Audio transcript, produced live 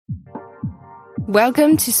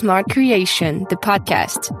Welcome to Smart Creation, the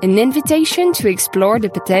podcast, an invitation to explore the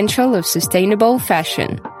potential of sustainable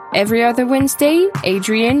fashion. Every other Wednesday,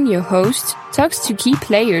 Adrian, your host, talks to key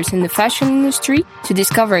players in the fashion industry to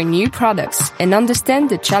discover new products and understand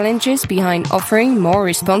the challenges behind offering more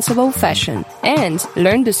responsible fashion and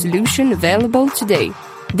learn the solution available today.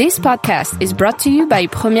 This podcast is brought to you by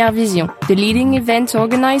Première Vision, the leading event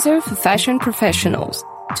organizer for fashion professionals.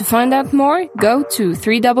 To find out more, go to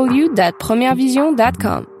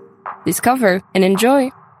www.premierevision.com. Discover and enjoy.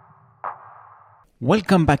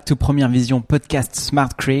 Welcome back to Première Vision podcast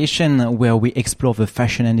Smart Creation, where we explore the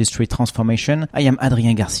fashion industry transformation. I am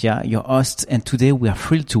Adrien Garcia, your host, and today we are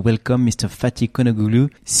thrilled to welcome Mr. Fatih Konukoglu,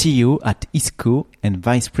 CEO at ISKO and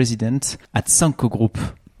Vice President at SANKO Group.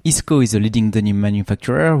 ISKO is a leading denim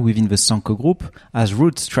manufacturer within the SANKO Group, has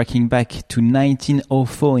roots tracking back to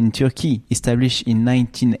 1904 in Turkey. Established in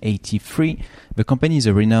 1983, the company is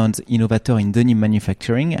a renowned innovator in denim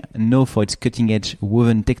manufacturing, known for its cutting-edge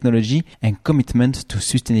woven technology and commitment to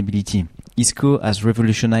sustainability. ISKO has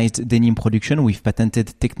revolutionized denim production with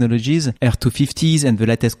patented technologies, R250s, and the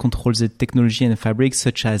latest control Z technology and fabrics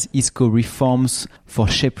such as ISKO Reforms for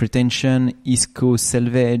shape retention, ISKO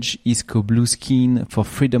Selvage, ISKO Blue Skin for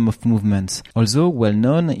freedom of movement. Also well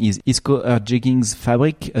known is ISKO Earth Jeggings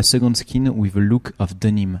fabric, a second skin with a look of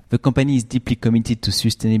denim. The company is deeply committed to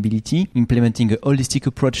sustainability, implementing a holistic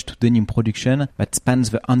approach to denim production that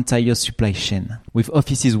spans the entire supply chain. With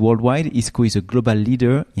offices worldwide, ISKO is a global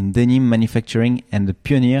leader in denim manufacturing and a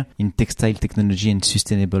pioneer in textile technology and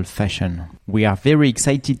sustainable fashion. We are very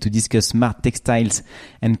excited to discuss smart textiles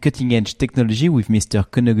and cutting-edge technology with Mr.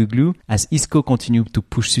 Konukoglu as ISKO continues to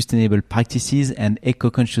push sustainable practices and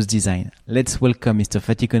eco-conscious design. Let's welcome Mr.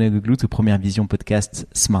 Fatih Konukoglu to Première Vision podcast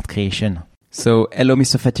Smart Creation. So, hello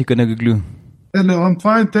Mr. Fatih Konukoglu. Hello, I'm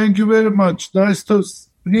fine. Thank you very much. Nice to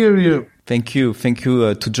hear you. Thank you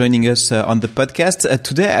to joining us on the podcast.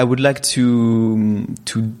 Today I would like to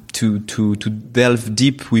delve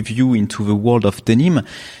deep with you into the world of denim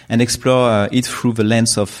and explore it through the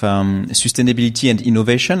lens of sustainability and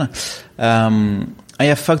innovation. I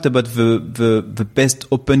have thought about the best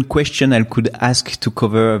open question I could ask to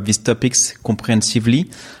cover these topics comprehensively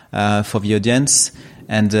for the audience.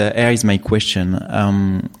 And here is my question.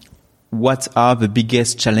 What are the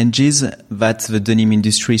biggest challenges that the denim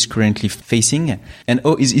industry is currently facing, and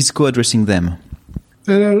how is ISKO addressing them?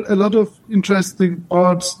 There are a lot of interesting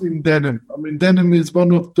parts in denim. I mean, denim is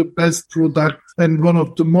one of the best products and one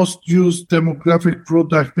of the most used demographic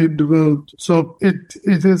products in the world. So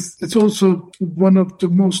it's also one of the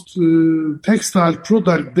most textile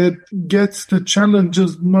product that gets the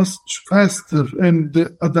challenges much faster, and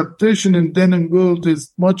the adaptation in denim world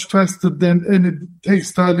is much faster than any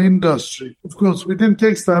textile industry. Of course, within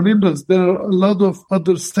textile industry, there are a lot of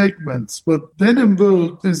other segments, but denim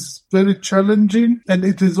world is very challenging, and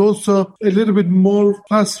it is also a little bit more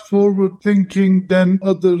fast-forward thinking than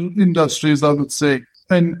other industries, I would say.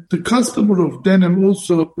 And the customer of denim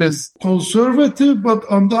also is conservative, but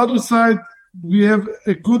on the other side, we have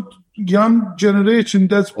a good young generation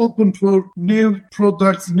that's open for new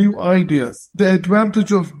products, new ideas. The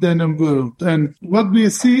advantage of denim world, and what we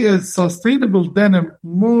see as sustainable denim,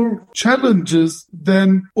 more challenges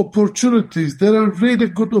than opportunities. There are really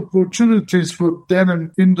good opportunities for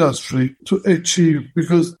denim industry to achieve,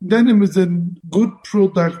 because denim is a good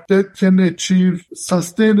product that can achieve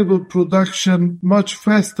sustainable production much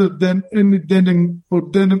faster than any denim or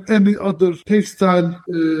any other textile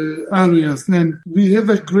areas. And we have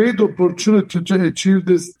a great opportunity to achieve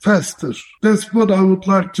this faster. That's what I would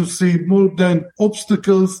like to see. More than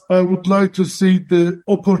obstacles, I would like to see the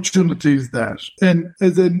opportunities there. And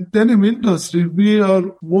as a denim industry, we are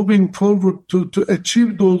moving forward to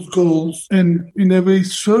achieve those goals and in a way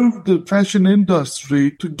serve the fashion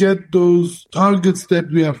industry to get those targets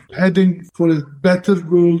that we are heading for a better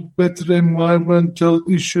world, better environmental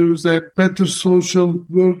issues, and better social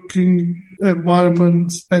working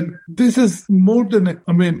environments. And this is more than,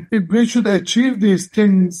 we should achieve these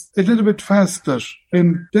things a little bit faster.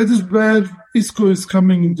 And that is where ISKO is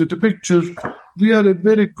coming into the picture. We are a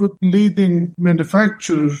very good leading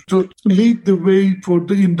manufacturer to lead the way for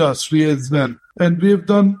the industry as well. And we have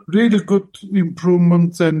done really good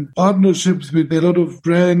improvements and partnerships with a lot of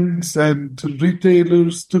brands and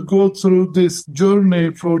retailers to go through this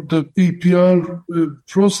journey for the EPR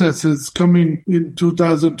processes coming in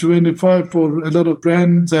 2025 for a lot of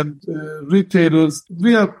brands and retailers.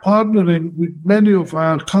 We are partnering with many of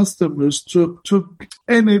our customers to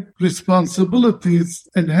any responsibilities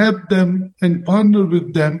and help them and partner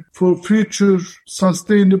with them for future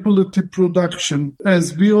sustainability production.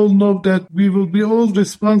 As we all know that we will be all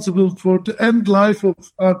responsible for the end life of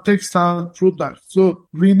our textile products. So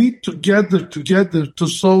we need to gather together to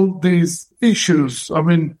solve these issues. I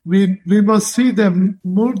mean, we must see them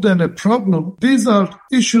more than a problem. These are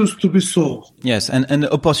issues to be solved. Yes, and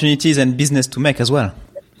opportunities and business to make as well.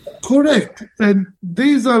 Correct. And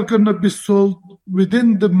these are going to be solved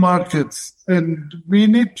within the markets. And we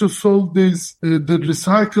need to solve this, the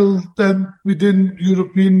recycle them within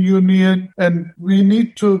European Union. And we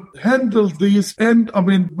need to handle these. And I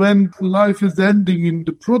mean, when life is ending in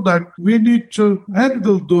the product, we need to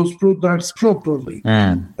handle those products properly.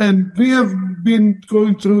 And we have been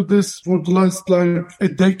going through this for the last a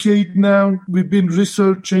decade now. We've been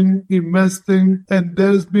researching, investing, and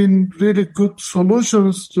there's been really good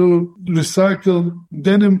solutions to recycle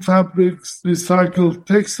denim fabrics, recycle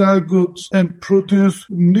textile goods, and produce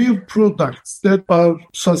new products that are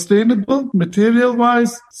sustainable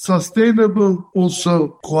material-wise, sustainable also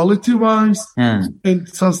quality-wise, and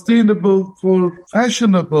sustainable for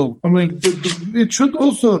fashionable. I mean, it should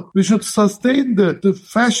also, we should sustain the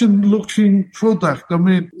fashion-looking product. I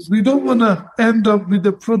mean, we don't want to end up with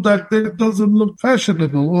a product that doesn't look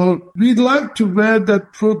fashionable, or we like to wear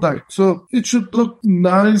that product. So it should look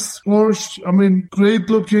nice, posh, I mean, great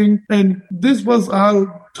looking. And this was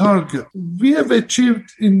our target. We have achieved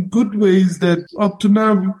in good ways that up to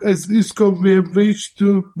now as ISKO we have reached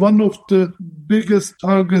to one of the biggest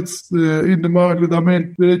targets in the market. I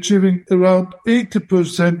mean, we're achieving around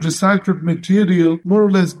 80% recycled material, more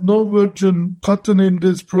or less no virgin cotton in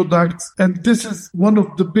these products. And this is one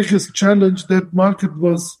of the biggest challenge that market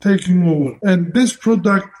was taking over. And this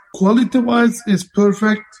product quality-wise is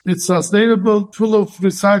perfect. It's sustainable, full of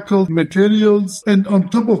recycled materials. And on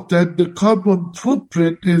top of that, the carbon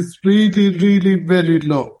footprint is really, really very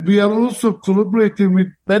low. We are also collaborating with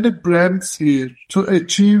many brands here to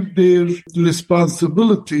achieve their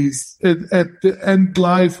responsibilities at the end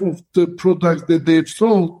life of the products that they've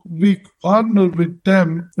sold. We partner with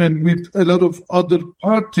them and with a lot of other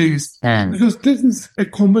parties because this is a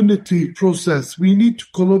community process. We need to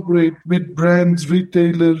collaborate with brands,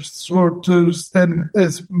 retailers, sorters, and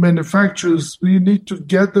as manufacturers, we need to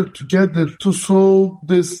gather together to solve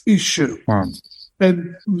this issue.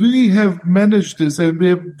 And we have managed this, and we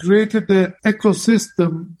have created an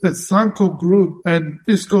ecosystem, the SANKO group, and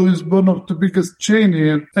ISKO is one of the biggest chain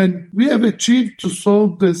here. And we have achieved to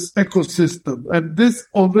solve this ecosystem, and this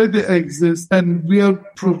already exists, and we are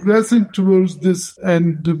progressing towards this,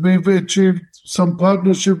 and we've achieved some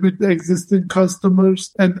partnership with existing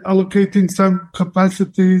customers and allocating some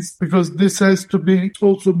capacities because this has to be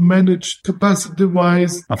also managed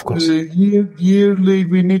capacity-wise. Of course. Yearly,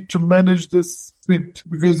 we need to manage this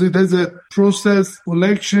because it has a process,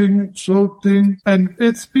 collection, sorting, and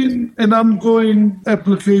it's been an ongoing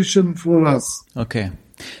application for us. Okay.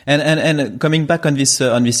 And coming back on this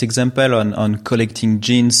example on collecting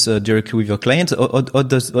jeans directly with your clients, how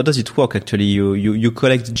does it work actually? You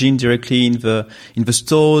collect jeans directly in the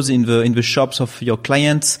stores, in the shops of your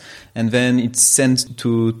clients, and then it's sent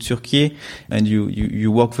to Turkey, and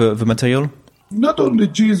you work the material? Not only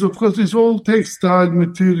jeans, of course, it's all textile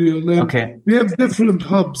material. And okay. We have different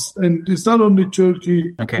hubs, and it's not only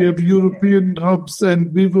Turkey. Okay. We have European hubs,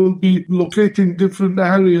 and we will be locating different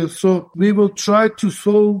areas. So we will try to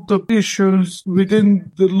solve the issues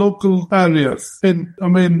within the local areas. And I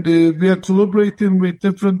mean, we are collaborating with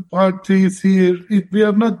different parties here. We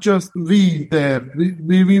are not just we there.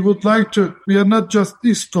 We would like to, we are not just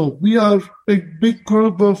ISKO. We are a big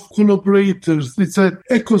group of collaborators. It's an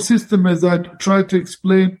ecosystem, as I try to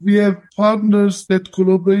explain. We have partners that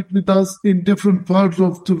collaborate with us in different parts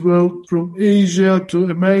of the world, from Asia to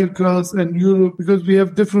Americas and Europe, because we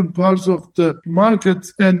have different parts of the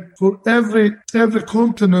markets. And for every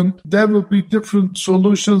continent, there will be different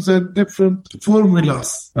solutions and different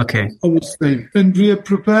formulas. Okay. I would say. And we are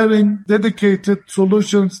preparing dedicated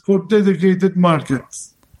solutions for dedicated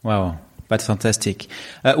markets. Wow. That's fantastic.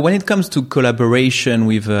 When it comes to collaboration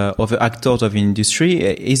with other actors of the industry,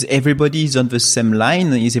 is everybody on the same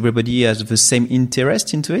line? Is everybody has the same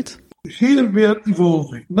interest into it? Here we are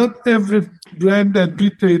evolving. Not every brand and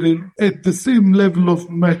retailer at the same level of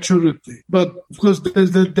maturity. But of course,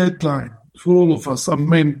 there's a deadline for all of us. I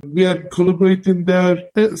mean, we are collaborating there.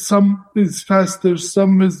 Some is faster,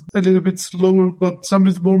 some is a little bit slower, but some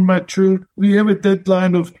is more mature. We have a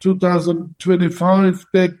deadline of 2025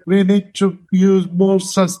 that we need to use more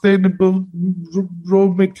sustainable raw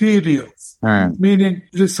materials. meaning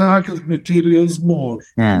recycled materials more.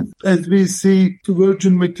 As we see,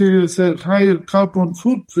 virgin materials have higher carbon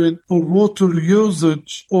footprint or water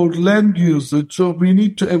usage or land usage. So we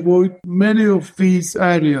need to avoid many of these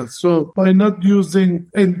areas. So by not using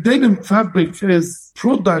denim fabric as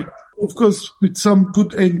product, of course, with some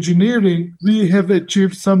good engineering, we have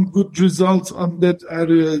achieved some good results on that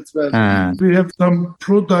area as well. We have some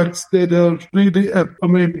products that are really,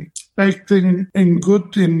 acting and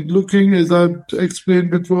good in looking, as I've explained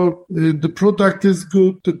before. The product is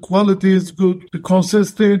good, the quality is good, the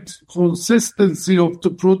consistency of the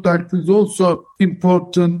product is also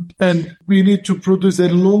important, and we need to produce a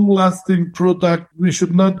long-lasting product. We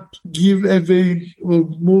should not give away or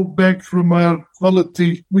move back from our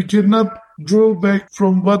quality. We cannot draw back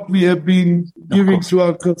from what we have been giving to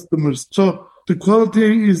our customers. So the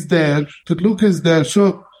quality is there, the look is there.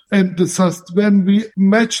 So and when we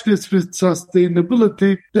match this with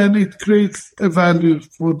sustainability, then it creates a value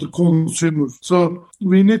for the consumer. So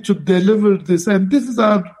we need to deliver this, and this is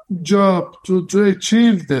our job to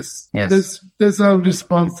achieve this. Yes. That's our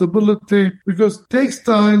responsibility, because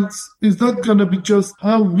textiles is not going to be just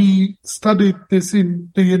how we studied this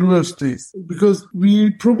in the universities, because we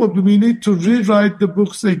need to rewrite the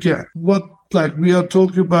books again. Like we are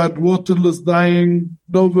talking about waterless dyeing,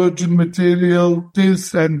 no virgin material,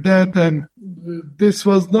 this and that, and this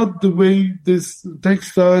was not the way this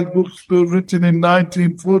textile books were written in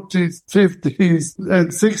 1940s, 50s, and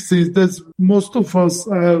 60s. That's most of us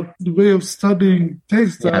the way of studying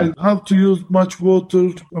textile, how to use much water,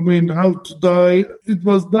 how to dye. It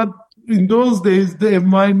was not. In those days, the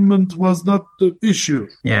environment was not the issue.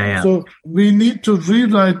 So we need to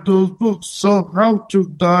rewrite those books. So how to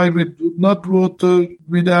dye with not water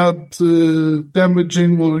without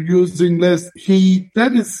damaging or using less heat.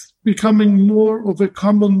 That is becoming more of a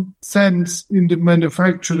common sense in the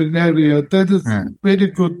manufacturing area. That is a very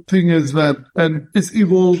good thing as well. And it's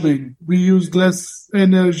evolving. We use less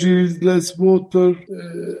energy, less water,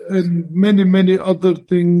 and many, many other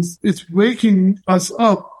things. It's waking us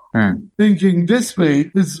up. Thinking this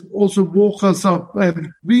way is also woke us up, and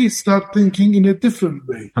we start thinking in a different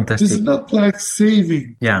way. Fantastic. This is not like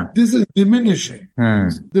saving. This is diminishing.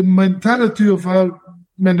 The mentality of our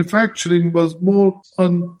manufacturing was more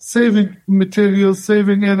on saving materials,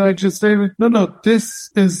 saving energy, saving. No, this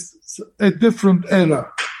is a different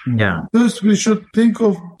era. First, we should think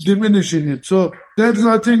of diminishing it. So that's,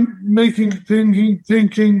 I think, making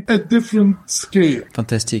thinking a different scale.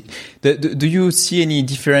 Fantastic. Do you see any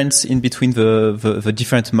difference in between the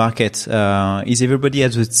different markets? Is everybody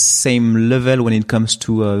at the same level when it comes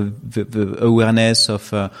to the awareness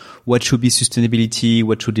of what should be sustainability,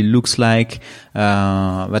 what should it looks like?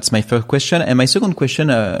 That's my first question. And my second question,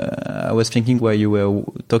 I was thinking while you were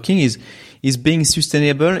talking, is being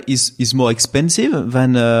sustainable is more expensive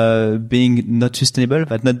than being not sustainable,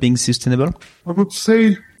 but not being sustainable? I would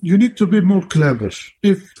say you need to be more clever.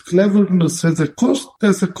 If cleverness has a cost,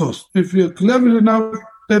 there's a cost. If you're clever enough,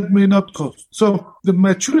 that may not cost. So the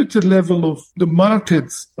maturity level of the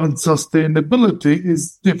markets on sustainability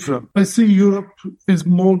is different. I see Europe is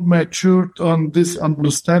more matured on this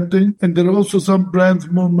understanding, and there are also some brands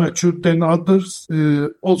more matured than others.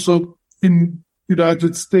 Also in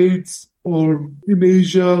United States or in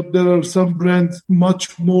Asia, there are some brands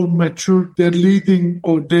much more mature. Their leading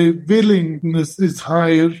or their willingness is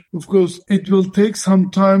higher. Of course, it will take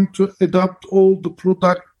some time to adapt all the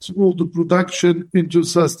production into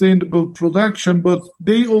sustainable production, but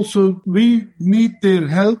we need their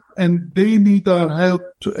help and they need our help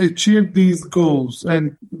to achieve these goals.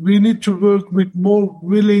 And we need to work with more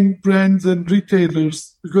willing brands and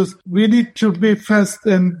retailers, because we need to be fast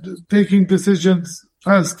and taking decisions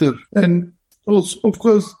faster. And also, of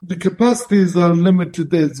course, the capacities are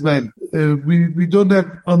limited as well. We don't have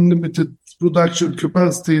unlimited production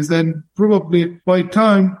capacities, and probably by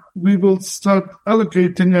time we will start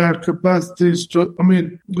allocating our capacities to,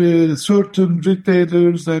 certain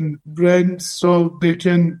retailers and brands so they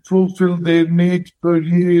can fulfill their needs per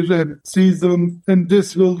year and season, and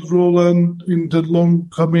this will roll on in the long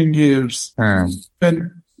coming years.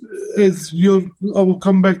 And I will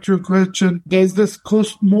come back to your question. Does this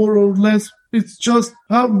cost more or less? It's just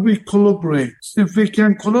how we collaborate. If we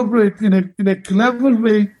can collaborate in a clever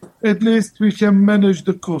way, at least we can manage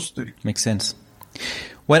the costing. Makes sense.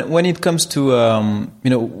 When it comes to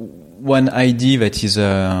one idea that is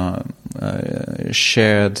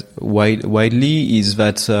shared widely is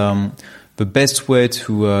that the best way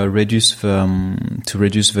to reduce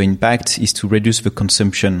the impact is to reduce the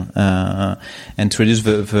consumption and to reduce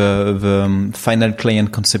the final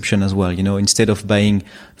client consumption as well. Instead of buying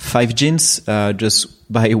 5 jeans,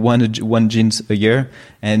 just buy one jeans a year,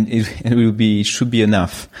 and it should be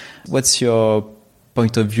enough. What's your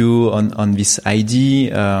point of view on this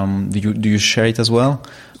idea? Do you share it as well?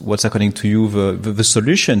 What's according to you the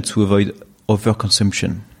solution to avoid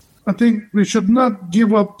overconsumption? I think we should not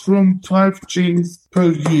give up from 5 jeans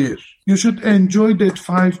per year. You should enjoy that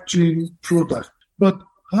 5 jean product. But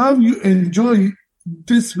how you enjoy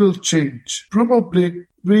this will change. Probably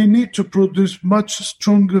we need to produce much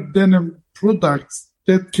stronger denim products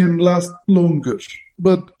that can last longer.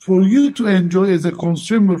 But for you to enjoy as a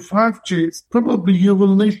consumer 5 jeans, probably you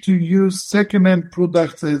will need to use second-hand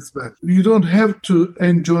products as well. You don't have to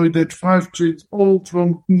enjoy that 5 jeans all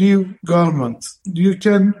from new garments. We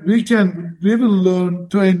will learn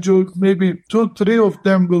to enjoy maybe 2, 3 of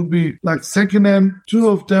them will be like second-hand, 2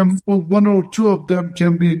 of them or 1 or 2 of them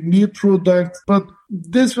can be new products. But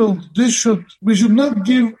we should not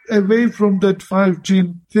give away from that 5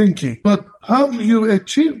 jean thinking. But how you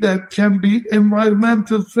achieve that can be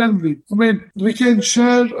environmental friendly. I mean, we can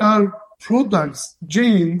share our products,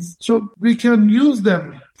 jeans, so we can use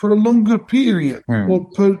them for a longer period. Or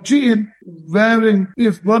per jean,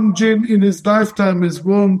 if one jean in his lifetime is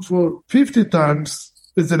worn for 50 times,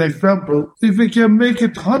 as an example, if we can make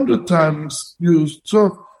it 100 times used,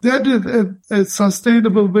 so that is a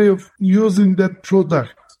sustainable way of using that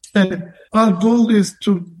product. And our goal is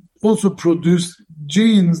to also produce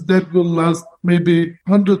jeans that will last maybe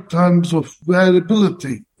 100 times of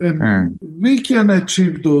wearability. And we can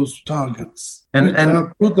achieve those targets. And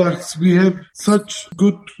our products, we have such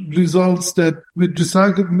good results that with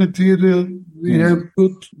recycled material, we have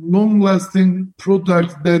good long-lasting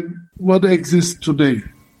products than what exists today.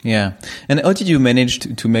 Yeah. And how did you manage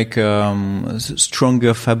to make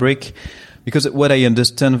stronger fabric? Because what I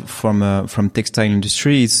understand from textile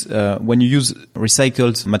industry is when you use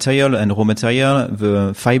recycled material and raw material,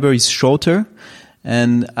 the fiber is shorter.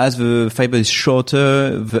 And as the fiber is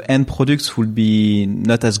shorter, the end products will be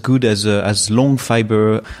not as good as long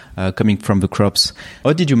fiber coming from the crops.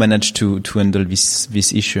 How did you manage to handle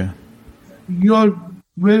this issue? You're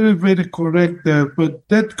very, very correct there, but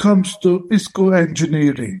that comes to ISKO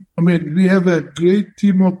engineering. I mean, we have a great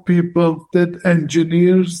team of people that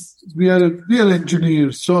engineers. We are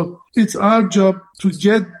engineers, so it's our job to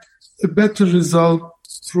get a better result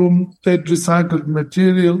from that recycled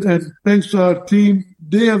material. And thanks to our team,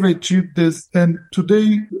 they have achieved this. And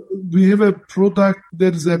today we have a product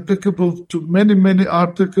that is applicable to many, many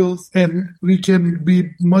articles, and we can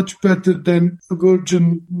be much better than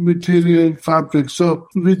virgin material fabric. So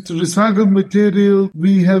with recycled material,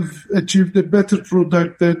 we have achieved a better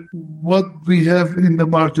product than what we have in the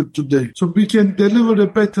market today. So we can deliver a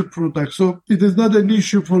better product. So it is not an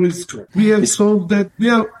issue for ISKO. We have solved that. We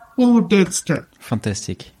are over that step.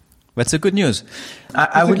 Fantastic. That's a good news.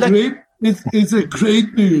 It's a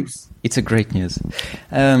great news. It's a great news.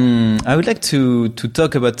 I would like to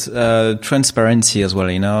talk about transparency as well.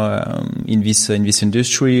 In this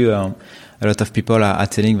industry, a lot of people are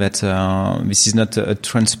telling that this is not a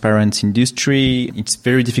transparent industry. It's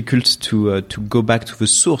very difficult to go back to the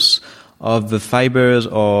source of the fibers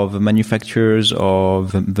or the manufacturers or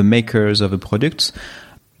the makers of the products.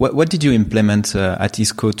 What did you implement at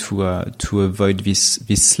ISKO to avoid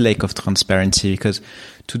this lack of transparency? Because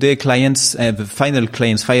today clients, the final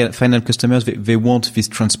customers, they want this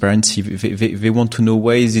transparency. They want to know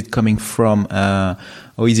where is it coming from, how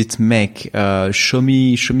is it made? Show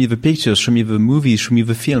me the pictures, show me the movies, show me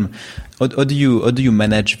the film. How do you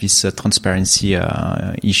manage this transparency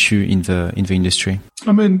issue in the industry?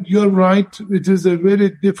 I mean, you're right. It is a very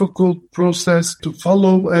difficult process to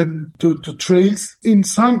follow and to trace. In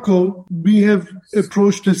SANKO, we have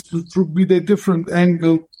approached this with a different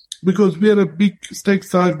angle, because we are a big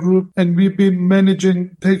textile group and we've been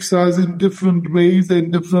managing textiles in different ways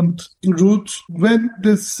and different routes. When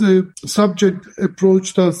this subject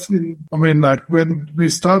approached us when we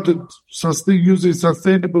started using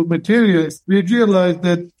sustainable materials, we realized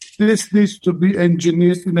that this needs to be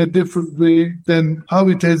engineered in a different way than how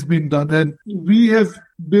it has been done. And we have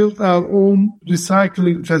built our own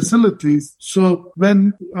recycling facilities. So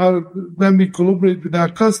when we collaborate with our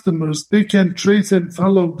customers, they can trace and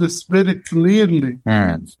follow this very clearly.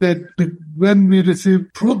 That when we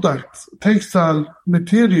receive products, textile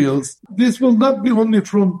materials, this will not be only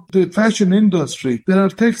from the fashion industry. There are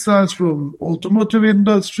textiles from automotive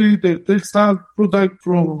industry, there are textile product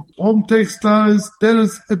from home textiles. There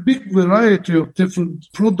is a big variety of different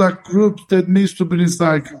product groups that needs to be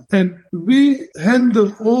recycled. And we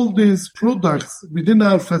handle all these products within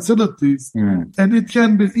our facilities, and it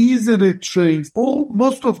can be easily traced.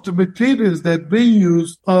 Most of the materials that we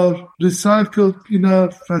use are recycled in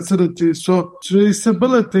our facilities. So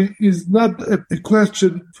traceability is not a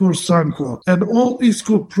question for SANKO. And all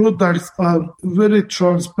ISKO products are very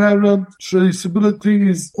transparent. Traceability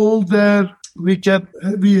is all there.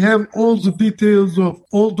 We have all the details of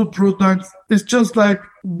all the products. It's just like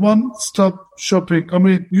one-stop shopping. I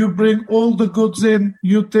mean, you bring all the goods in,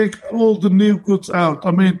 you take all the new goods out.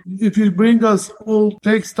 I mean, if you bring us all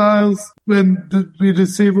textiles, when we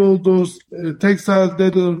receive all those textiles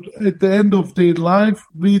that are at the end of their life,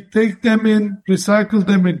 we take them in, recycle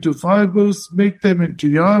them into fibers, make them into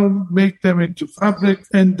yarn, make them into fabric,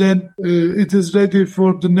 and then it is ready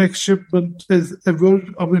for the next shipment as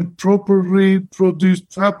properly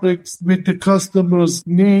produced fabrics with the customer's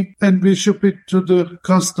need, and we ship it to the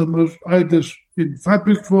customer either in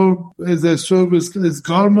fabric form, as a service, as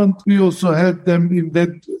garment. We also have them in that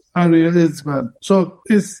area as well. So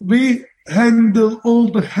we handle all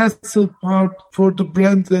the hassle part for the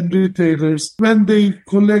brands and retailers when they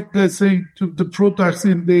collect, let's say, the products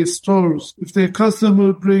in their stores. If their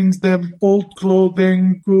customer brings them old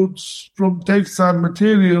clothing, goods from textile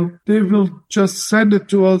material, they will just send it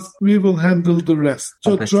to us. We will handle the rest.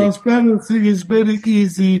 So transparency is very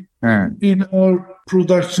easy in our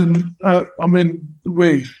production,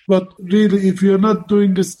 way. But really, if you're not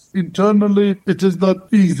doing this internally, it is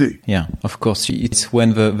not easy. Yeah, of course. It's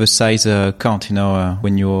when the size count,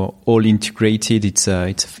 when you're all integrated,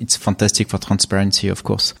 it's fantastic for transparency, of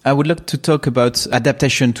course. I would like to talk about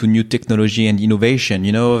adaptation to new technology and innovation.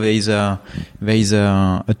 There is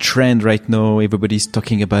a trend right now. Everybody's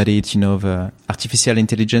talking about it, the artificial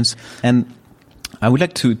intelligence. And I would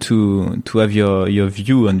like to have your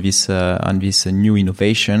view on this new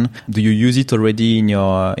innovation. Do you use it already in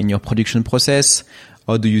your production process,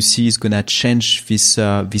 or do you see it's gonna change this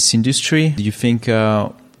industry? Do you think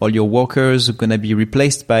all your workers are gonna be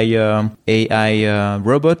replaced by AI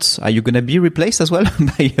robots? Are you gonna be replaced as well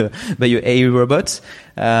by your AI robots?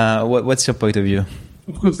 What's your point of view?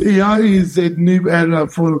 Of course, AI is a new era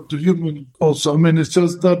for the human also. It's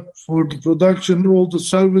just not for the production, all the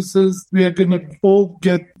services. We are going to all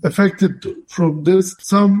get affected from this.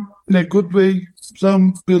 Some in a good way,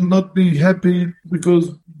 some will not be happy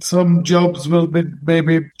because some jobs will be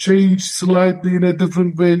maybe change slightly in a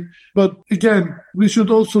different way. But again, we should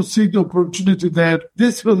also see the opportunity that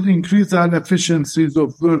this will increase our efficiencies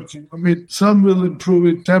of working. Some will improve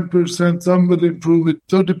it 10%, some will improve it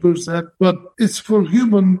 30%, but it's for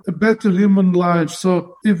a better human life.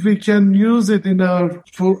 So if we can use it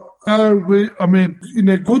for our way, in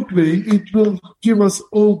a good way, it will give us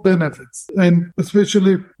all benefits. And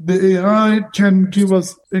especially the AI can give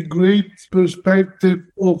us a great perspective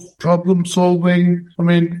of problem solving.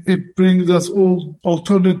 It brings us all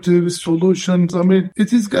alternative solutions.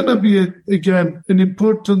 It is going to be, again, an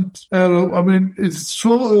important era. It's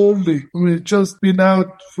so early. It's just been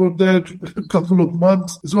out for that a couple of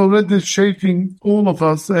months. It's already shaking all of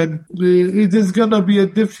us, and it is going to be a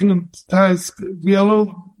different task. We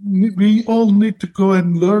all need to go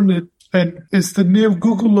and learn it. And it's the new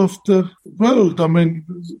Google of the world.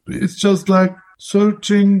 It's just like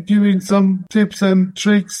searching, giving some tips and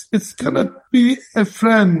tricks. It's going to be a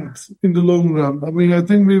friend in the long run. I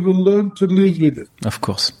think we will learn to live with it. Of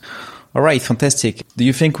course. All right, fantastic. Do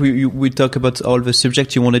you think we talk about all the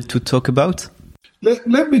subjects you wanted to talk about?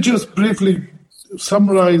 Let me just briefly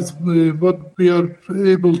summarize what we are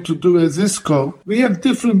able to do as ISKO. We have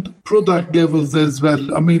different product levels as well.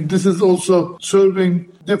 This is also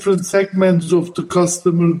serving different segments of the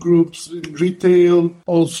customer groups in retail,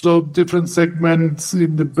 also different segments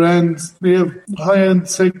in the brands. We have high-end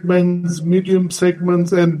segments, medium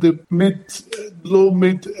segments, and the low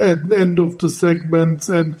mid and end of the segments.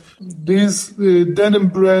 And these denim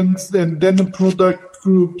brands and denim product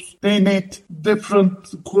groups, they need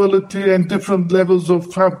different quality and different levels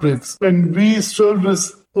of fabrics. And we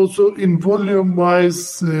service also in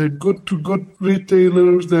volume-wise good to good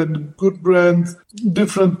retailers and good brands,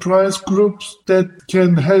 different price groups that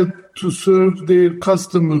can help to serve their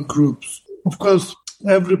customer groups. Of course,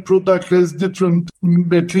 every product has different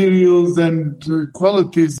materials and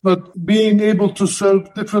qualities, but being able to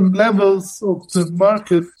serve different levels of the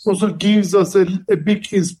market also gives us a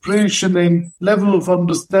big inspiration and level of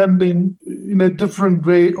understanding in a different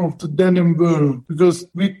way of the denim world, because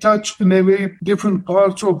we touch in a way different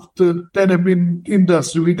parts of the denim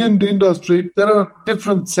industry. Within the industry, there are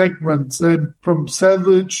different segments, and from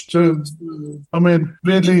savage to,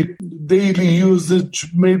 really daily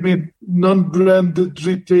usage, maybe non-branded limited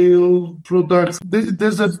retail products.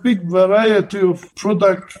 There's a big variety of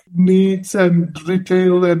product needs and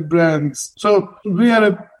retail and brands. So we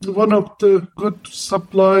are one of the good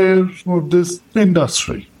suppliers for this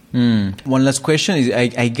industry. One last question is,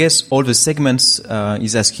 I guess all the segments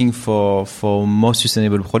is asking for more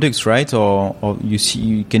sustainable products, right? Or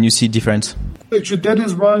can you see difference? Actually, that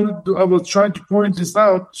is why I was trying to point this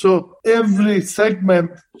out. So every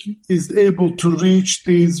segment is able to reach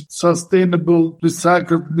these sustainable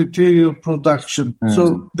recycled material production.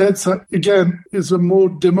 So that's, again, is a more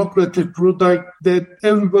democratic product that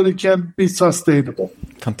everybody can be sustainable.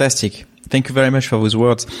 Fantastic. Thank you very much for those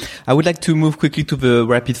words. I would like to move quickly to the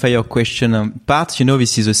rapid fire question part.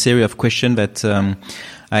 This is a series of questions that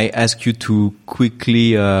I ask you to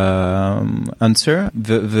quickly answer.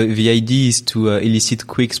 The idea is to elicit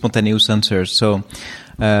quick, spontaneous answers. So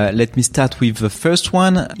let me start with the first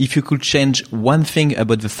one. If you could change one thing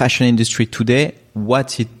about the fashion industry today,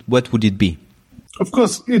 what would it be? Of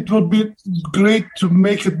course, it would be great to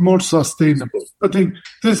make it more sustainable. I think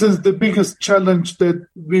this is the biggest challenge that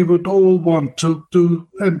we would all want to do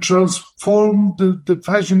and transform the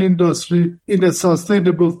fashion industry in a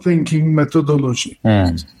sustainable thinking methodology.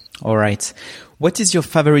 All right. What is your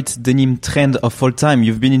favorite denim trend of all time?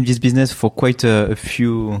 You've been in this business for quite a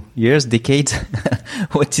few years, decades.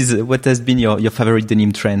 What has been your favorite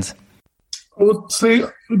denim trend? I would say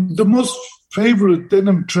the most favorite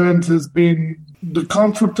denim trend has been the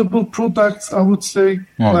comfortable products, I would say.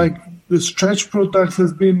 Like the stretch products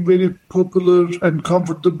has been very popular and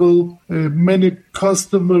comfortable. Many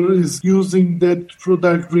customers using that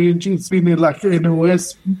product range. It's been like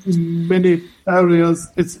NOS in many areas.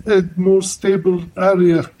 It's a more stable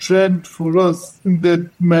area trend for us in that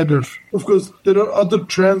manner. Of course, there are other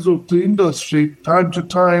trends of the industry time to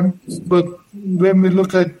time, but when we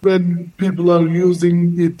look at when people are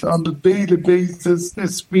using it on a daily basis,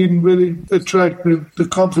 it's been very attractive, the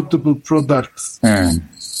comfortable products.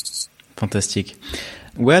 Fantastic.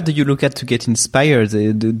 Where do you look at to get inspired?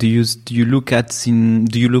 Do you look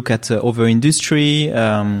at other industry?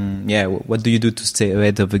 What do you do to stay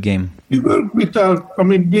ahead of the game? We work with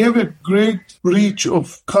we have a great reach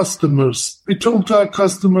of customers. We talk to our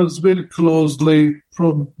customers very closely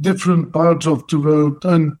from different parts of the world.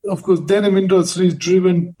 And of course, denim industry is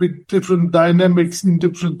driven with different dynamics in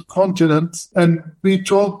different continents. And we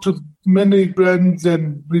talk to many brands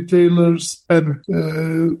and retailers and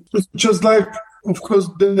just like, of course,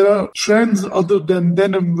 there are trends other than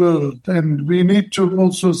denim world, and we need to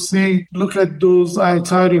also look at those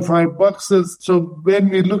outside of our boxes. So when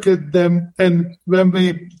we look at them and when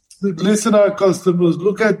we listen our customers,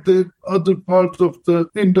 look at the other parts of the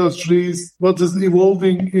industries, what is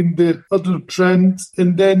evolving in the other trends,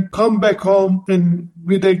 and then come back home and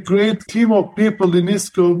with a great team of people in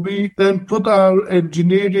ISKO, we then put our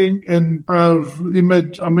engineering and our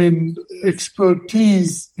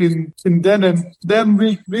expertise in denim. Then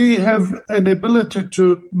we have an ability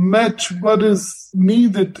to match what is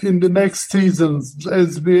needed in the next seasons,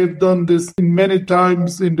 as we have done this in many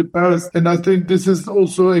times in the past. And I think this is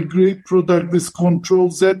also a great product, this Control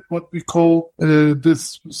Z, what we call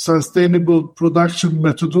this sustainable production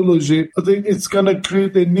methodology. I think it's going to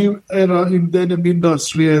create a new era in denim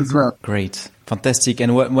industry as well. Great. Fantastic.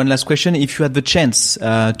 And one last question. If you had the chance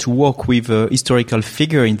to work with a historical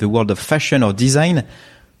figure in the world of fashion or design,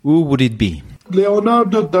 who would it be?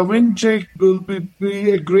 Leonardo da Vinci will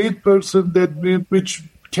be a great person which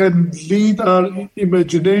can lead our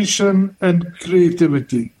imagination and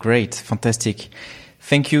creativity. Great. Fantastic.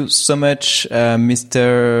 Thank you so much,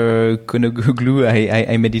 Mr. Konukoglu.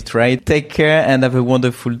 I made it right. Take care and have a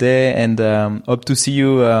wonderful day, and hope to see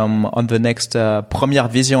you on the next Première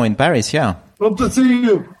Vision in Paris. Yeah. Hope to see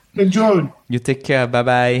you. Enjoy. You take care.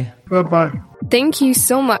 Bye-bye. Bye-bye. Thank you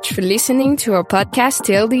so much for listening to our podcast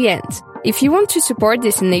till the end. If you want to support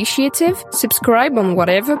this initiative, subscribe on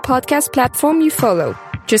whatever podcast platform you follow.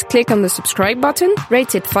 Just click on the subscribe button,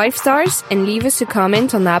 rate it 5 stars, and leave us a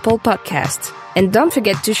comment on Apple Podcasts. And don't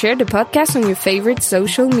forget to share the podcast on your favorite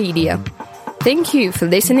social media. Thank you for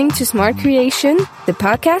listening to Smart Creation, the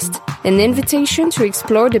podcast, an invitation to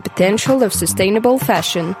explore the potential of sustainable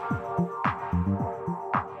fashion.